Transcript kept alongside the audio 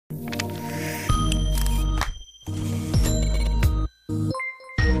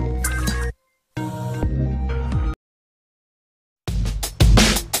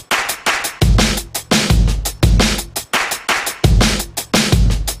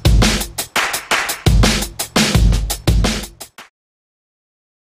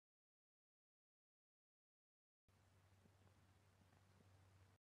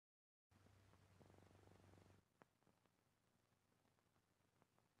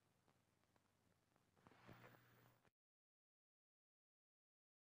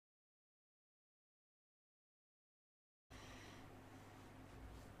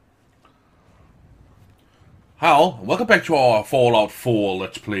Hal, welcome back to our Fallout 4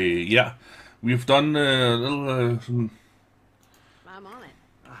 Let's Play. Yeah, we've done a little... I'm on it.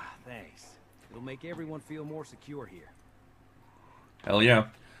 Ah, thanks. It'll make everyone feel more secure here. Hell yeah.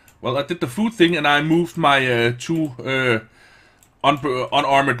 Well, I did the food thing and I moved my two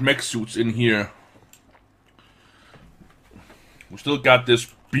unarmored mech suits in here. We still got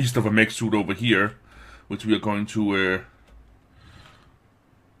this beast of a mech suit over here, which we are going to...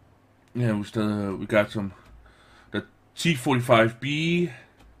 yeah, we got some... the T-45B,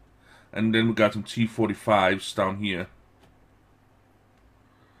 and then we got some T-45s down here.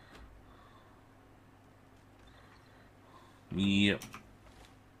 Yep.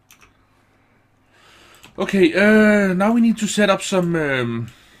 Okay, now we need to set up some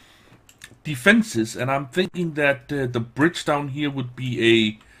defenses, and I'm thinking that the bridge down here would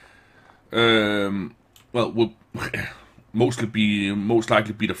be a, well, would most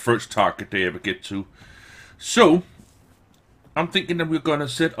likely be the first target they ever get to. So, I'm thinking that we're gonna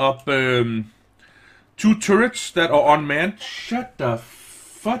set up two turrets that are unmanned. Shut the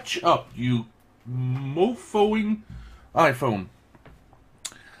fudge up, you mofoing iPhone.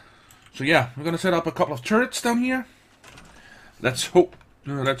 So yeah, we're gonna set up a couple of turrets down here. Let's hope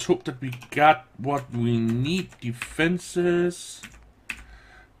that we got what we need. Defenses,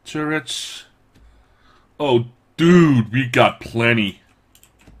 turrets. Oh, dude, we got plenty.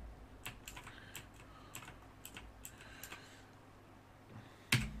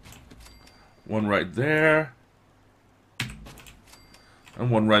 One right there,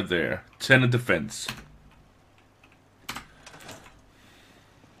 and one right there. 10 in defense.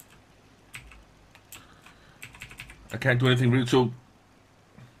 I can't do anything really, so...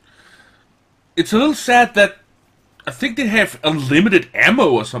 It's a little sad that... I think they have unlimited ammo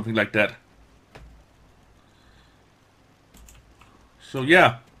or something like that. So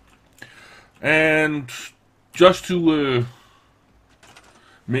yeah. And... just to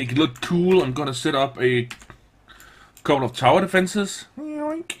make it look cool, I'm gonna set up a couple of tower defenses.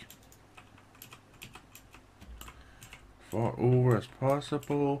 Yoink. Far over as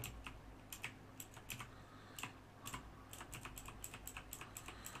possible.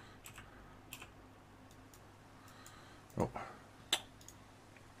 Oh.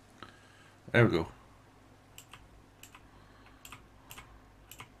 There we go.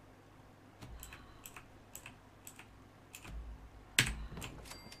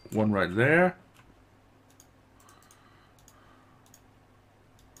 One right there.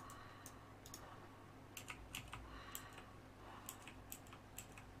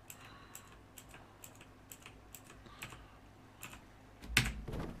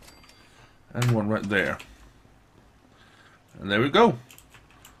 And one right there. And there we go.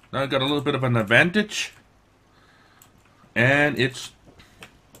 Now I got a little bit of an advantage. And it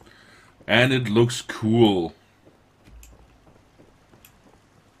looks cool.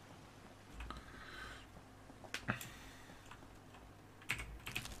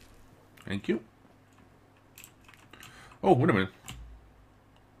 Thank you. Oh, wait a minute.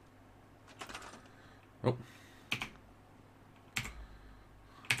 Oh.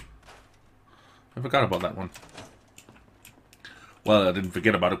 I forgot about that one. Well, I didn't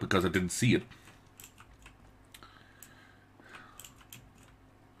forget about it because I didn't see it.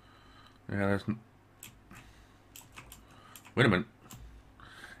 Yeah, there's... Wait a minute.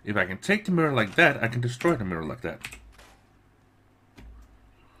 If I can take the mirror like that, I can destroy the mirror like that.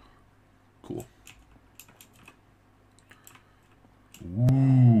 Cool.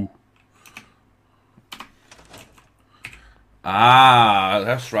 Ooh. Ah,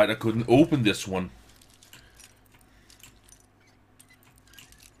 that's right. I couldn't open this one.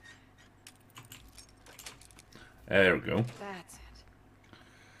 There we go. That's it.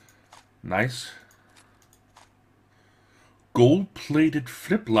 Nice. Gold-plated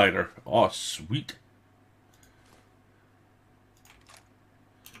flip lighter. Oh, sweet.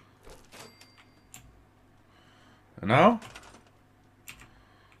 And now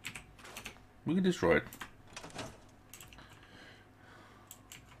we can destroy it.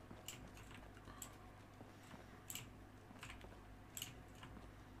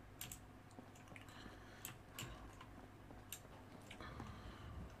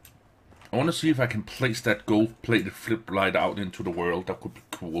 I want to see if I can place that gold-plated flip light out into the world. That could be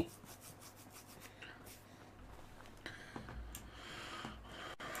cool.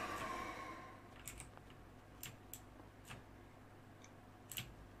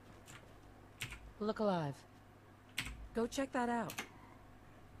 Look alive. Go check that out.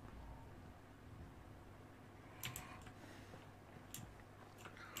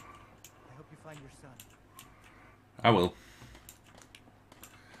 I hope you find your son. I will.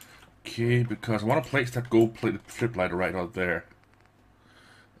 Okay, because I want to place that gold-plated flip lighter right out there.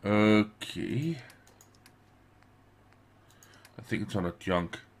 Okay. I think it's on a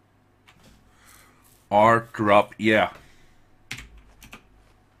junk. Art drop, yeah.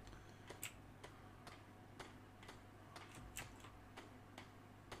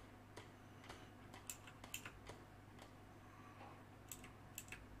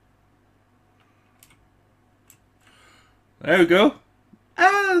 There we go.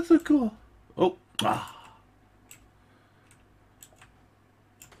 Ah, that's so cool. Oh, ah.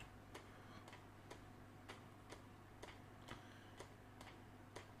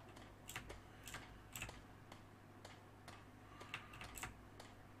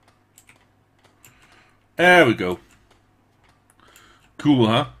 There we go. Cool,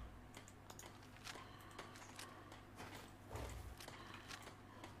 huh?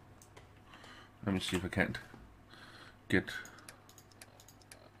 Let me see if I can't get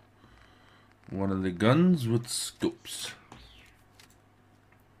one of the guns with scopes.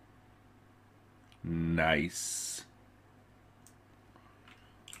 Nice.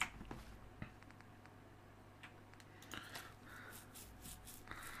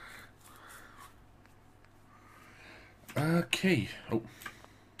 Okay. Oh.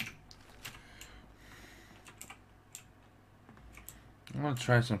 I want to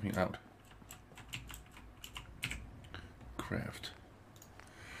try something out. Craft.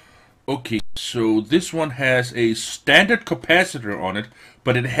 Okay, so this one has a standard capacitor on it,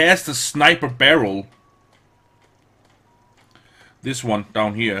 but it has the sniper barrel. This one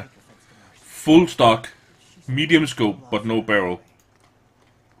down here. Full stock, medium scope, but no barrel.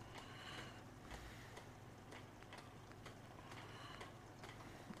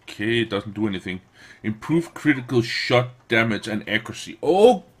 Okay, it doesn't do anything. Improve critical shot damage and accuracy.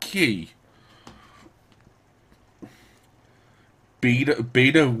 Okay.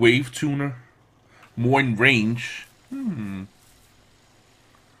 Beta wave tuner. More in range.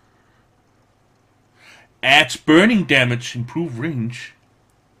 Adds burning damage. Improve range.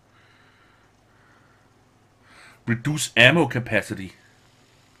 Reduce ammo capacity.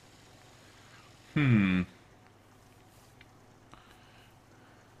 And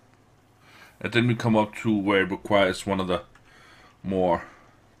then we come up to where it requires one of the more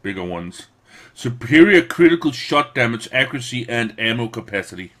bigger ones. Superior critical shot damage, accuracy, and ammo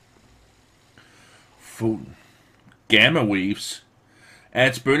capacity. Full gamma waves.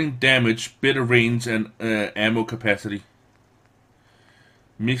 Adds burning damage, better range, and ammo capacity.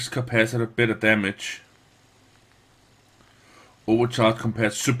 Mixed capacitor, better damage. Overcharge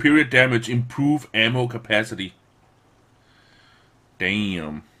capacity. Superior damage, improve ammo capacity.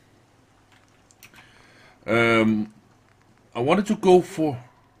 Damn. I wanted to go for...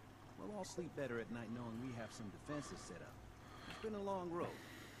 We'll all sleep better at night knowing we have some defenses set up. It's been a long road.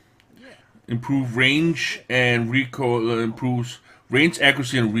 Yeah. Improve range and recoil. Improves range,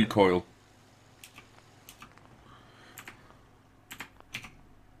 accuracy, and recoil.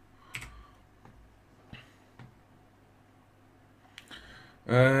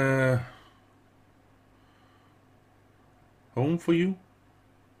 Home for you?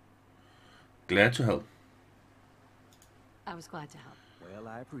 Glad to help. I was glad to help. Well,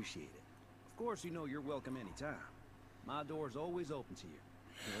 I appreciate it. Of course, you know you're welcome anytime. My door's always open to you.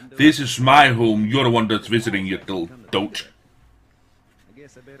 This is my home. You're the one that's visiting, you dolt. I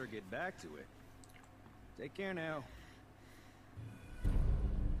guess I better get back to it. Take care now.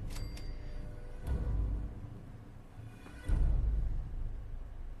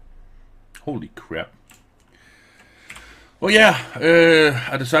 Holy crap. Oh yeah,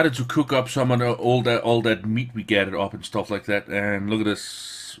 I decided to cook up some of the, all that meat we gathered up and stuff like that. And look at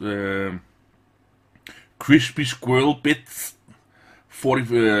this. Crispy squirrel bits.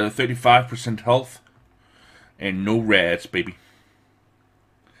 35% health. And no rats, baby.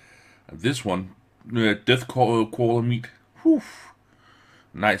 This one, death caller meat. Whew.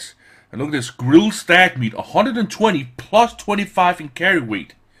 Nice. And look at this grilled stag meat. 120 plus 25 in carry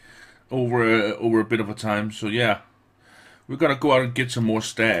weight. Over a bit of a time. So yeah. We're gonna go out and get some more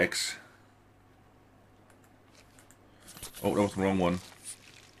stags. Oh, that was the wrong one.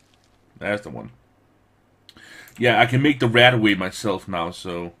 That's the one. Yeah, I can make the rat away myself now,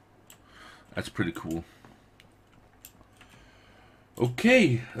 so that's pretty cool.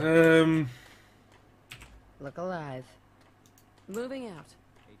 Okay, Look alive. Moving out.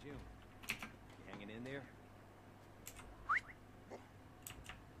 Hey, June. You hanging in there?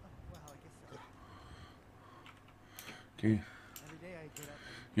 okay.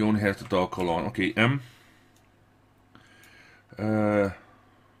 He only has the dog collar on. Okay,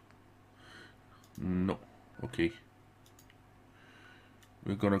 no. Okay.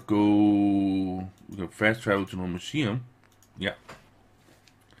 We're gonna go... We're gonna fast travel to the museum. Yeah.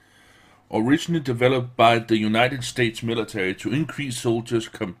 Originally developed by the United States military to increase soldiers'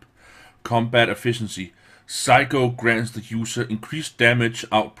 combat efficiency, Psycho grants the user increased damage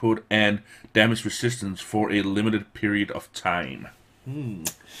output and damage resistance for a limited period of time.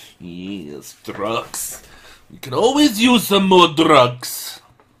 Yes, drugs. We can always use some more drugs.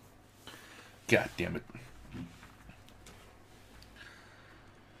 God damn it.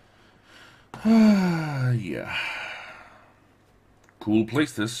 Yeah. Cool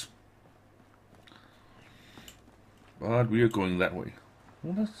place, this. But we are going that way.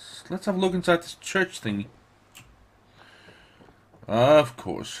 Well, let's have a look inside this church thingy. Of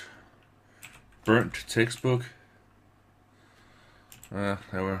course. Burnt textbook.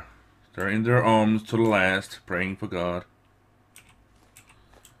 They're in their arms to the last, praying for God.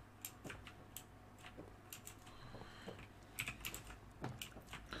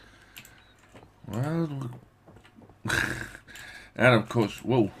 Well, and of course,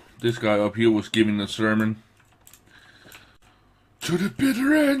 whoa, this guy up here was giving a sermon. To the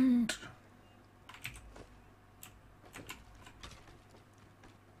bitter end!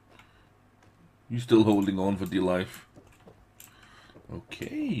 You still holding on for dear life.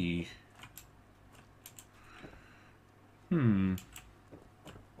 Okay.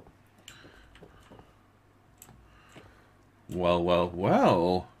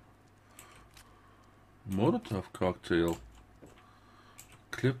 Well. Molotov cocktail.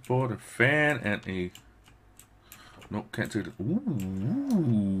 Clipboard, a fan, and a... No, can't take it.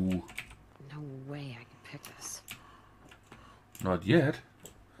 Ooh. No way I can pick this. Not yet.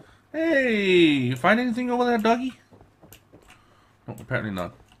 Hey, you find anything over there, doggy? No, apparently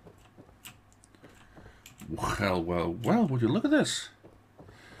not. Well, would you look at this?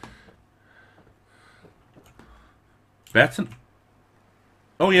 Bats and...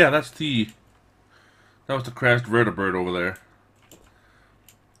 Oh yeah, that was the crashed vertebrate over there.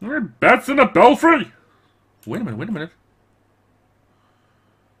 There are bats in a belfry! Wait a minute.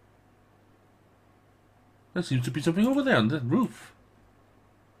 There seems to be something over there on the roof.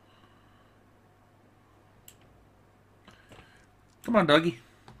 Come on, doggy.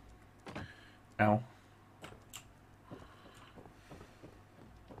 Ow.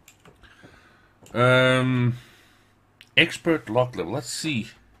 Expert lock level. Let's see.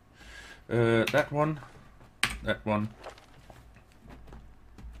 That one.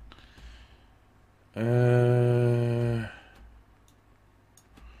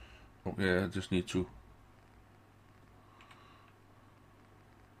 Oh yeah, I just need to.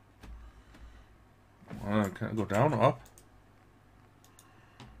 Can I go down or up?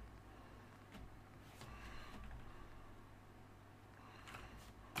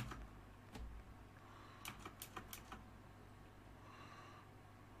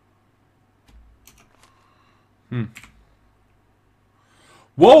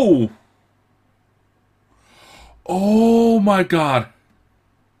 Whoa! Oh my god!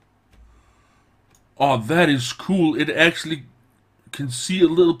 Oh, that is cool. It actually can see a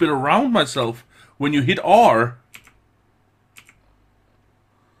little bit around myself when you hit R.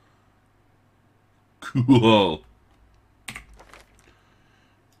 Cool.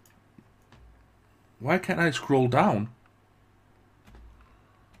 Why can't I scroll down?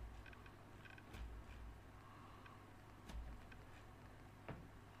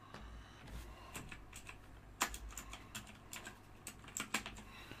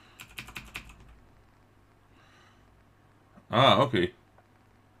 Ah, okay.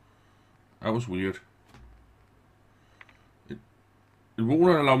 That was weird. It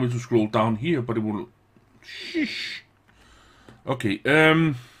won't allow me to scroll down here, but it will... Sheesh. Okay,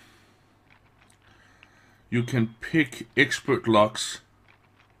 you can pick expert locks.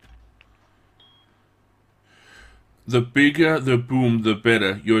 The bigger the boom, the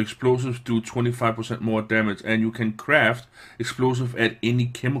better. Your explosives do 25% more damage, and you can craft explosive at any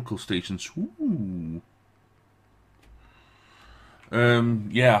chemical stations. Ooh.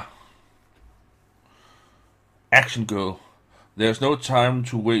 Yeah. Action girl. There's no time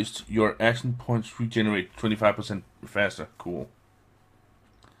to waste. Your action points regenerate 25% faster. Cool.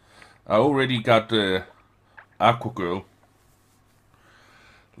 I already got the Aqua Girl.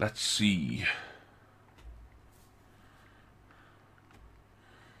 Let's see.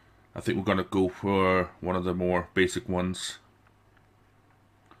 I think we're gonna go for one of the more basic ones.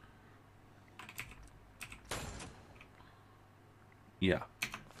 Yeah.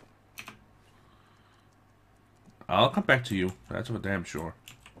 I'll come back to you. That's for damn sure.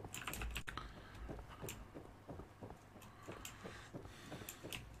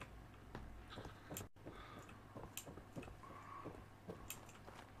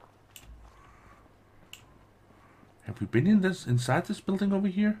 been inside this building over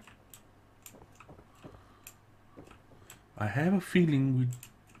here? I have a feeling we...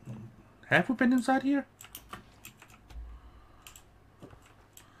 Have we been inside here?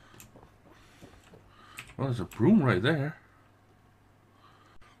 Well, there's a broom right there.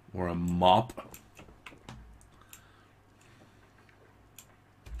 Or a mop.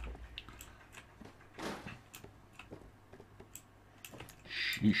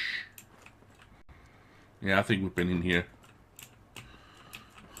 Sheesh. Yeah, I think we've been in here.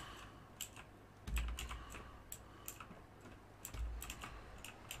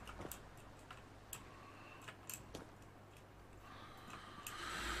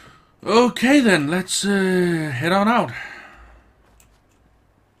 Okay then, let's head on out.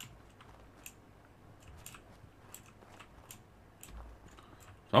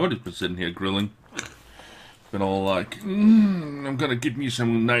 Somebody's been sitting here grilling. Been all like, I'm gonna give me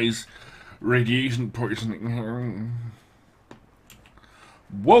some nice radiation poisoning.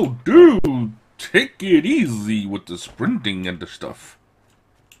 Whoa, dude! Take it easy with the sprinting and the stuff.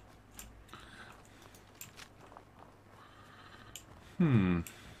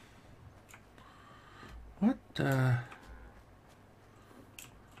 What the...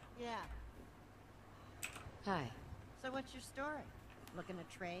 Yeah. Hi. So what's your story? Looking to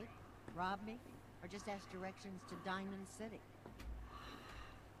trade? Rob me? Or just ask directions to Diamond City?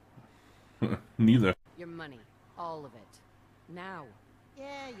 Neither. Your money. All of it. Now.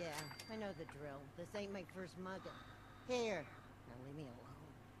 Yeah, I know the drill. This ain't my first mugging. Here. Now leave me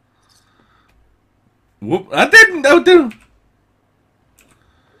alone. Whoop, I didn't know, dude!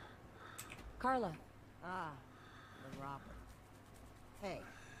 Carla. Ah, the robber. Hey,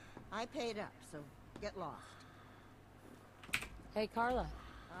 I paid up, so get lost. Hey, Carla.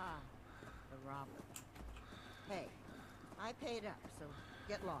 Ah, the robber. Hey, I paid up, so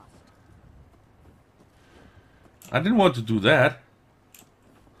get lost. I didn't want to do that.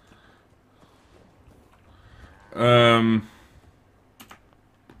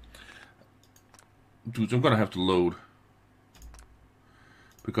 Dude, I'm gonna have to load.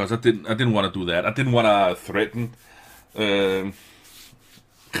 Because I didn't want to do that. I didn't want to threaten. I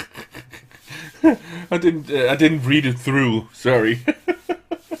didn't read it through. Sorry.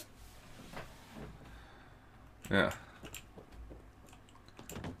 Yeah.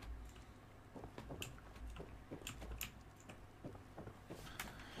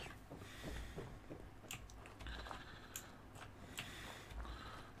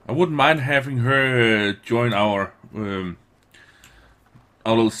 I wouldn't mind having her join our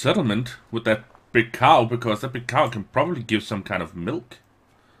little settlement with that big cow, because that big cow can probably give some kind of milk.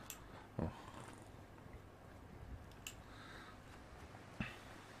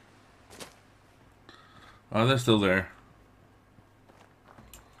 Oh, they're still there.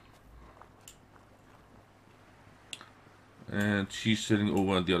 And she's sitting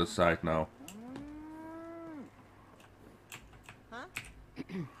over on the other side now. Huh?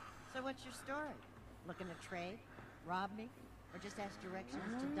 So what's your story? Looking to trade? Rob me? Or just ask directions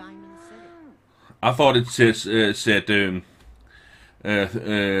to Diamond City? I thought it said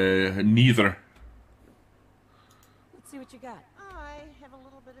neither. Let's see what you got. I have a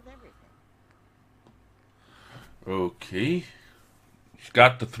little bit of everything. Okay. She's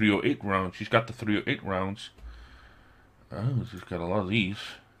got the 308 rounds. She's got the 308 rounds. Oh, she's got a lot of these.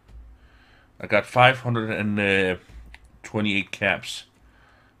 I got 528 caps.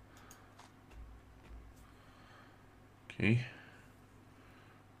 Okay.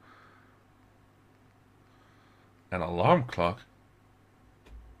 An alarm clock.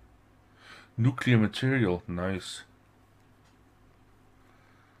 Nuclear material. Nice.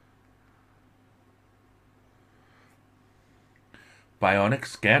 Bionic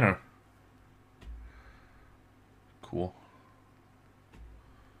scanner. Cool.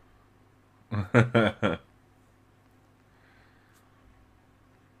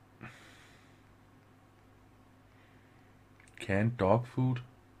 Canned dog food?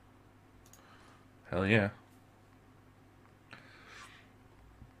 Hell yeah.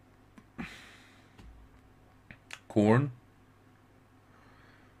 Corn?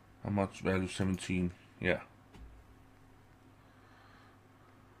 How much value? 17. Yeah.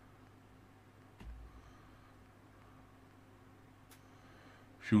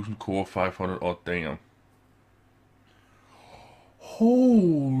 Fusion core 500. Oh, damn.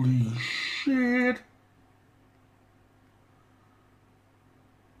 Holy shit.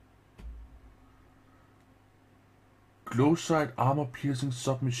 Glow sight armor piercing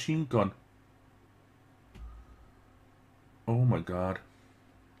submachine gun. Oh my god.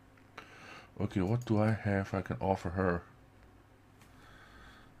 Okay, what do I have I can offer her?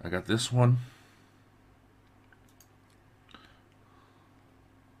 I got this one.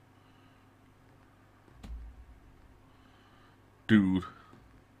 dude.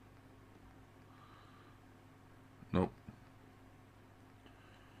 Nope.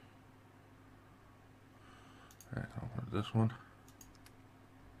 Alright, I'll put this one.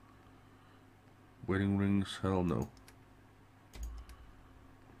 Wedding rings, hell no.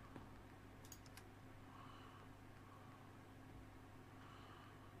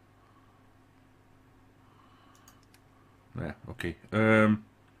 Yeah, okay.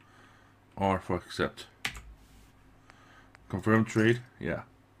 R for accept. Confirm trade? Yeah.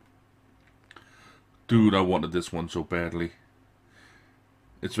 Dude, I wanted this one so badly.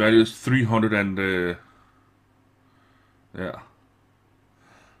 Its value is 300 and yeah.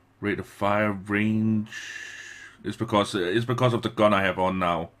 Rate of fire, range. It's because of the gun I have on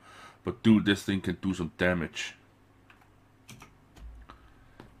now. But dude, this thing can do some damage.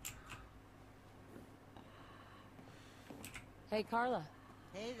 Hey, Carla.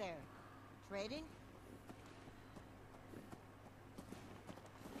 Hey there. Trading?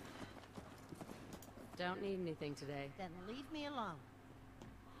 Don't need anything today. Then leave me alone.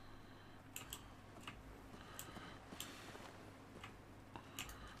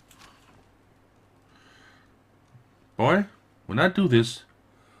 Boy, when I do this...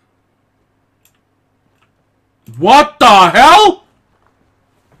 What the hell?!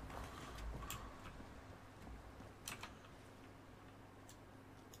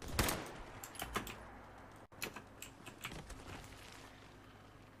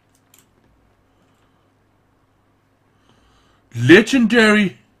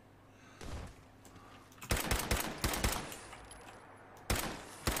 Legendary!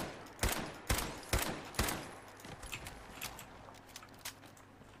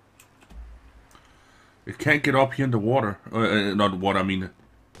 It can't get up here in the water. Not the water, I mean...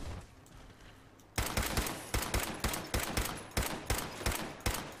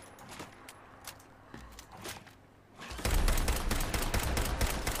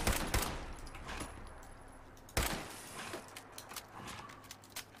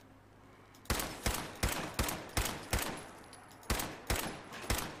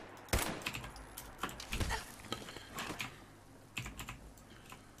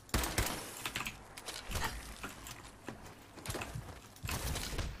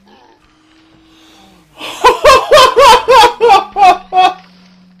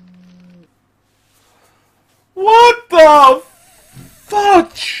 What the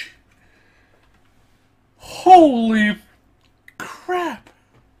fudge? Holy crap.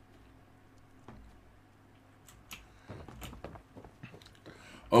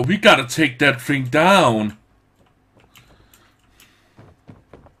 Oh, we gotta take that thing down.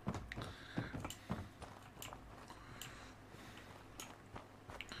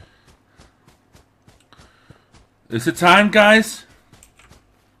 Is it time, guys?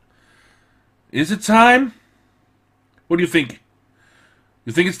 Is it time? What do you think?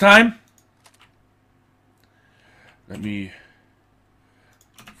 You think it's time? Let me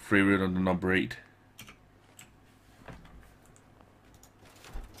favorite on the number 8.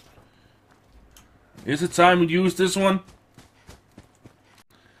 Is it time we use this one?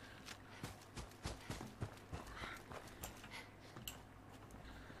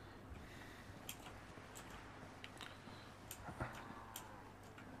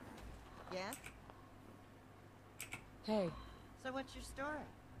 Yeah? Hey, So what's your story?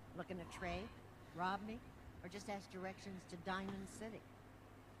 Looking to trade? Rob me? Or just ask directions to Diamond City?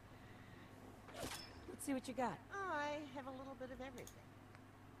 let's see what you got. Oh, I have a little bit of everything.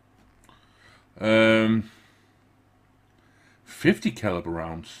 50 caliber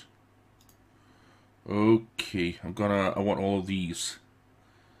rounds. Okay, I want all of these.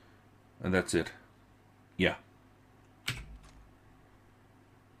 And that's it. Yeah.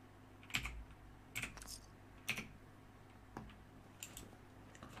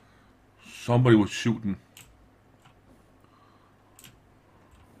 Somebody was shooting.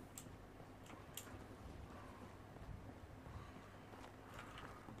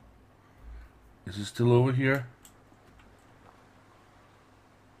 Is it still over here?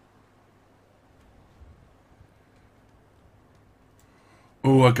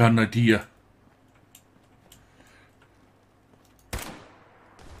 Oh, I got an idea.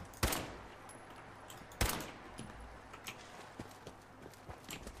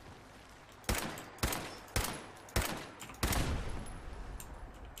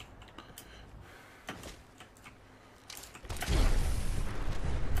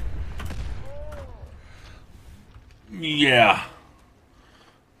 Yeah.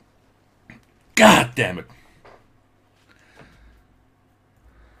 God damn it.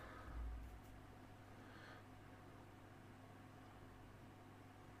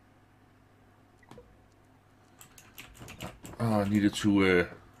 I needed to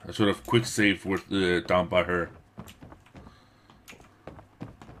a sort of quick save with down by her.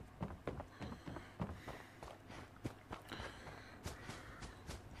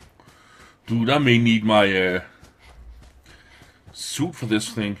 Dude, I may need my suit for this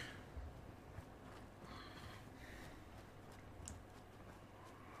thing.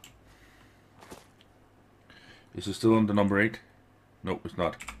 Is it still on the number 8? Nope, it's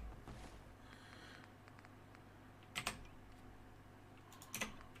not.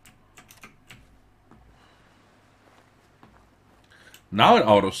 Now it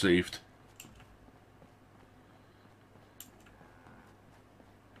auto-saved.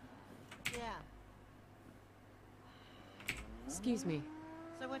 Yeah. Excuse me.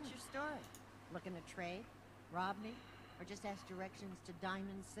 So what's your story? Looking to trade? Rob me? Or just ask directions to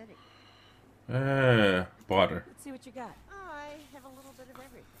Diamond City? Butter. Let's see what you got. Oh, I have a little bit of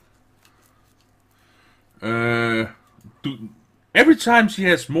everything. Dude, every time she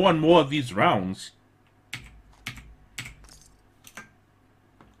has more and more of these rounds.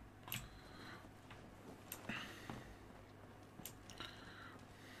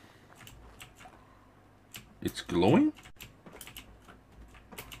 It's glowing?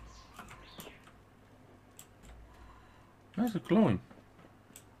 Why is it glowing?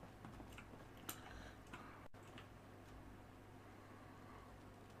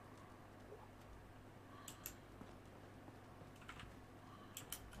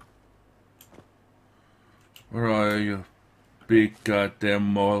 Where are you, big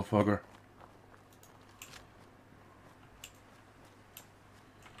goddamn motherfucker?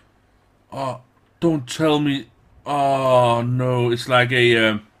 Oh, don't tell me. Oh no, it's like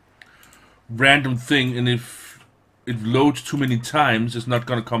a random thing, and if it loads too many times, it's not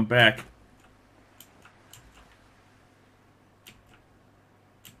gonna come back.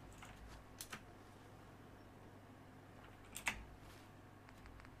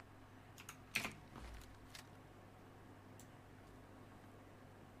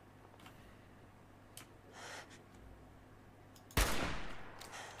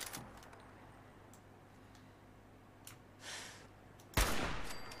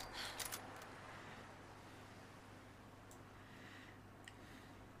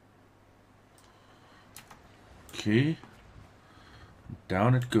 Okay.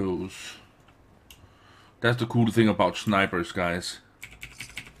 Down it goes. That's the cool thing about snipers, guys.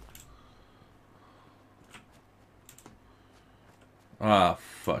 Ah,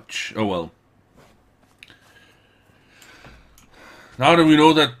 fudge. Oh well. Now that we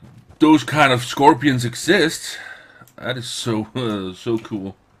know that those kind of scorpions exist, that is so so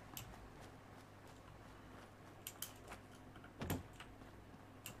cool.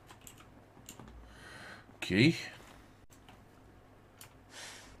 Okay.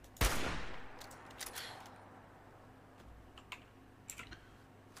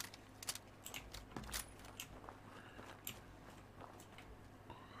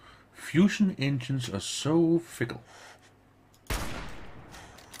 Fusion engines are so fickle.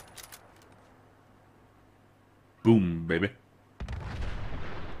 Boom, baby.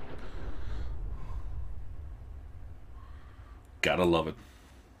 Gotta love it.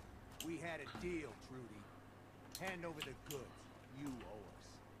 We had a deal, Trudy. Hand over the goods. You owe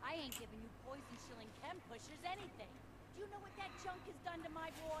us. I ain't giving you poison-shilling chem pushers anything. Do you know what that junk has done to my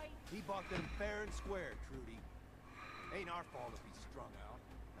boy? He bought them fair and square, Trudy. Ain't our fault if he's strung out.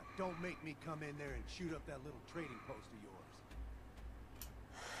 Now don't make me come in there and shoot up that little trading post of yours.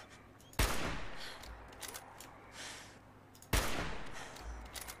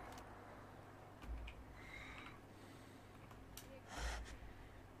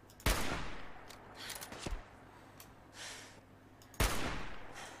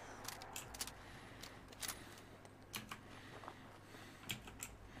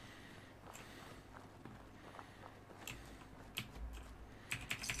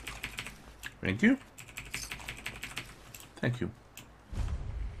 Thank you. Thank you.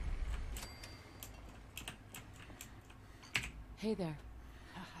 Hey there.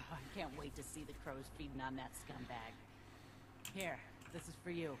 I can't wait to see the crows feeding on that scumbag. Here, this is for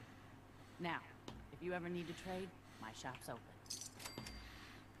you. Now, if you ever need to trade, my shop's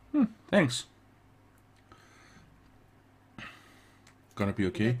open. Thanks. Gonna be You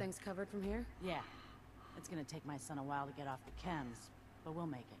okay? got things covered from here? Yeah, it's gonna take my son a while to get off the chems, but we'll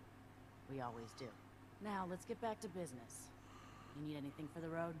make it. We always do. Now, let's get back to business. You need anything for the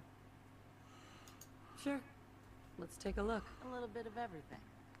road? Sure. Let's take a look. A little bit of everything.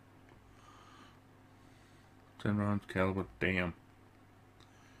 10 rounds caliber, damn.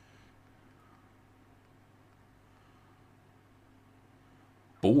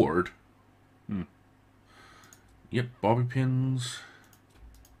 Bored? Yep, bobby pins.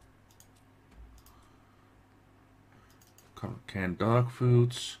 Canned dog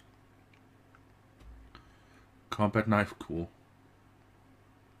foods. Combat knife, cool.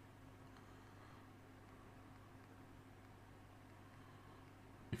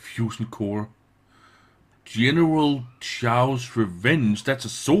 Fusion core. General Chao's Revenge. That's a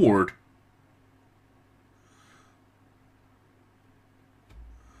sword.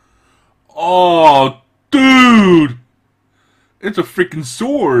 Oh, dude! It's a freaking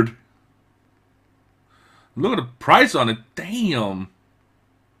sword. Look at the price on it. Damn.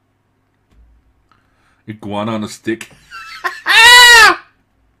 Iguana on a stick.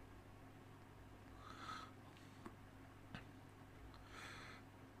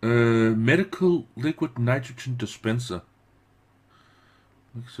 Medical liquid nitrogen dispenser.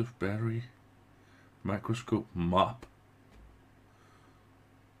 Mix of battery. Microscope mop.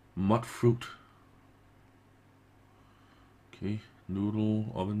 Mud fruit. Okay,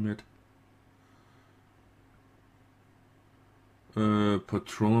 noodle, oven mitt.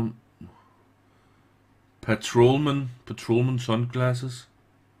 Patrolman sunglasses.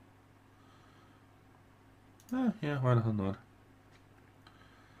 Yeah, why the hell not?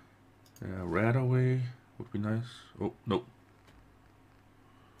 Radaway would be nice. Oh, nope.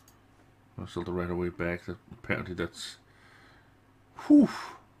 I'll sell the Radaway back. Apparently that's... Whew.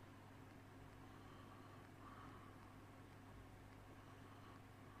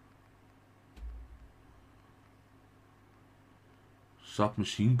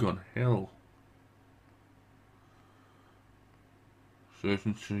 Submachine gun, hell.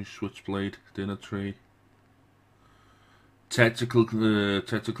 Surgeonry, switchblade, dinner tray. Tactical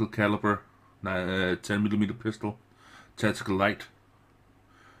caliber, 10mm pistol, tactical light,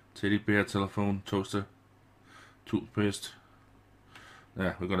 teddy bear, telephone, toaster, toothpaste.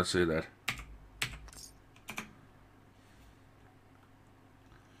 Yeah, we're gonna say that.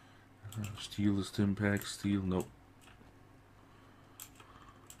 Steel is Stimpack, steel, nope.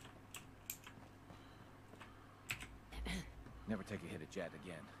 Never take a hit at Jet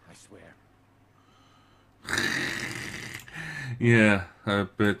again, I swear. Yeah, I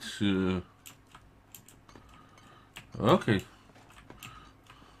bet. Okay.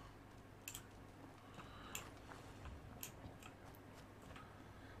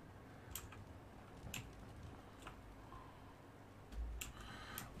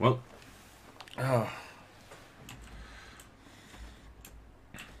 Well.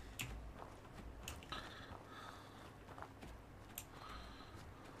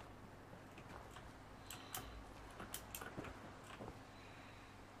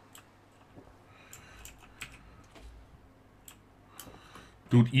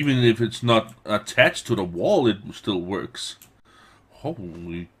 Dude, even if it's not attached to the wall, it still works.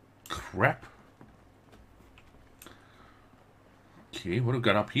 Holy crap. Okay, what do we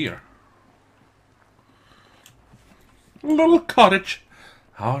got up here? A little cottage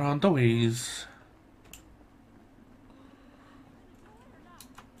out on the ways.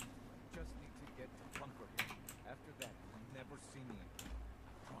 Just need to get to bunker here. After that, you'll never see me again.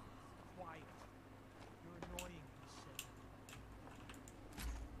 Quiet. You're annoying, he said.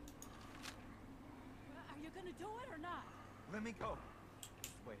 Are you gonna do it or not? Let me go.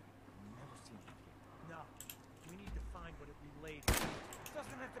 Wait, you'll never see me again. No. We need to find what it relayed. It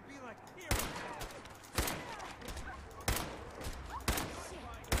doesn't have to be like here.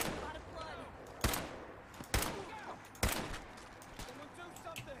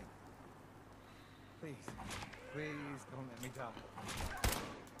 Please, please don't let me die.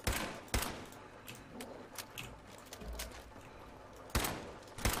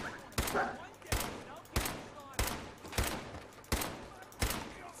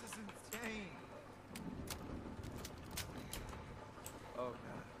 This is insane. Oh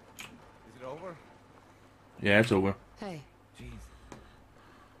God, is it over? Yeah, it's over. Hey, Jeez.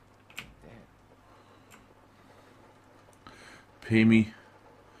 Dead. Pay me.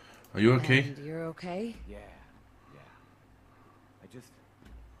 Are you okay? and you're okay? Yeah.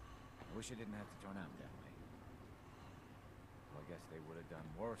 I wish I didn't have to turn out that way. Well, I guess they would have done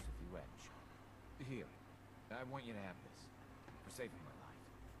worse if you hadn't shot. Here, I want you to have this. For saving my life.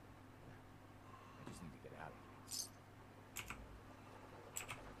 I just need to get out of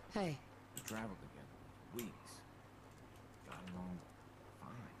here. Hey, We traveled together for weeks. Got along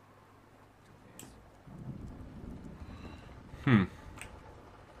fine. Till this.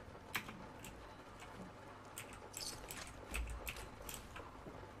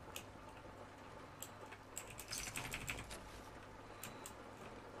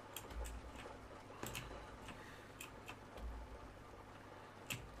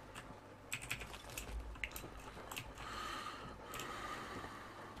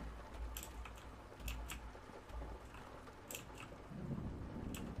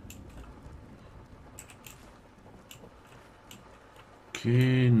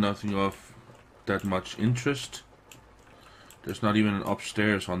 Okay, nothing of that much interest. There's not even an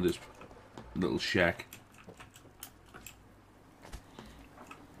upstairs on this little shack.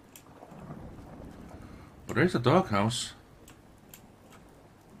 But there's a doghouse.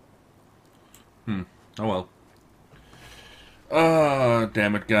 Oh well. Ah,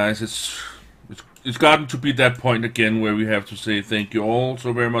 damn it, guys. It's gotten to be that point again where we have to say thank you all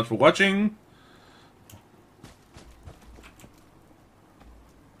so very much for watching.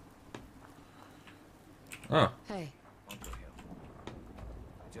 Ah. Hey, Uncle Hill.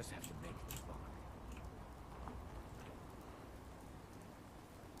 I just have to make this lock.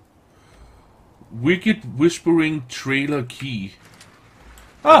 Wicked Whispering Trailer Key.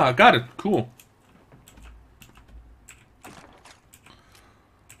 Ah, I got it. Cool.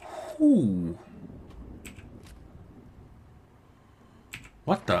 Ooh.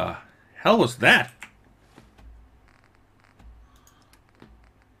 What the hell was that?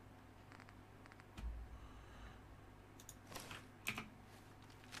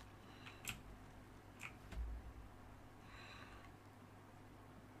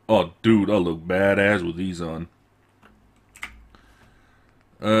 Oh, dude, I look badass with these on.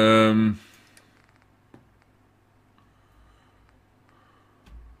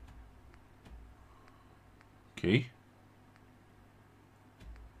 Okay.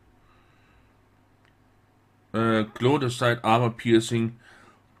 Glow sight armor piercing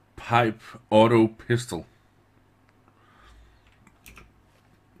pipe auto pistol.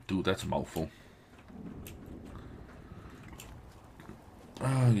 Dude, that's a mouthful.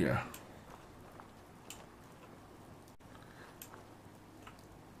 Oh, yeah.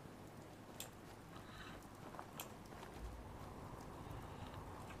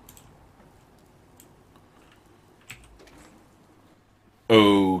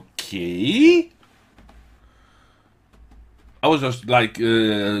 Okay. I was just like,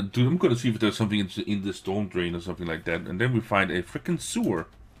 dude, I'm gonna see if there's something in the storm drain or something like that. And then we find a freaking sewer.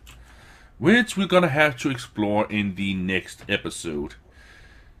 Which we're gonna have to explore in the next episode.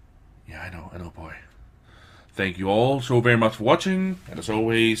 Yeah, I know, boy. Thank you all so very much for watching. And as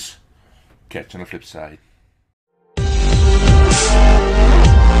always, catch you on the flip side.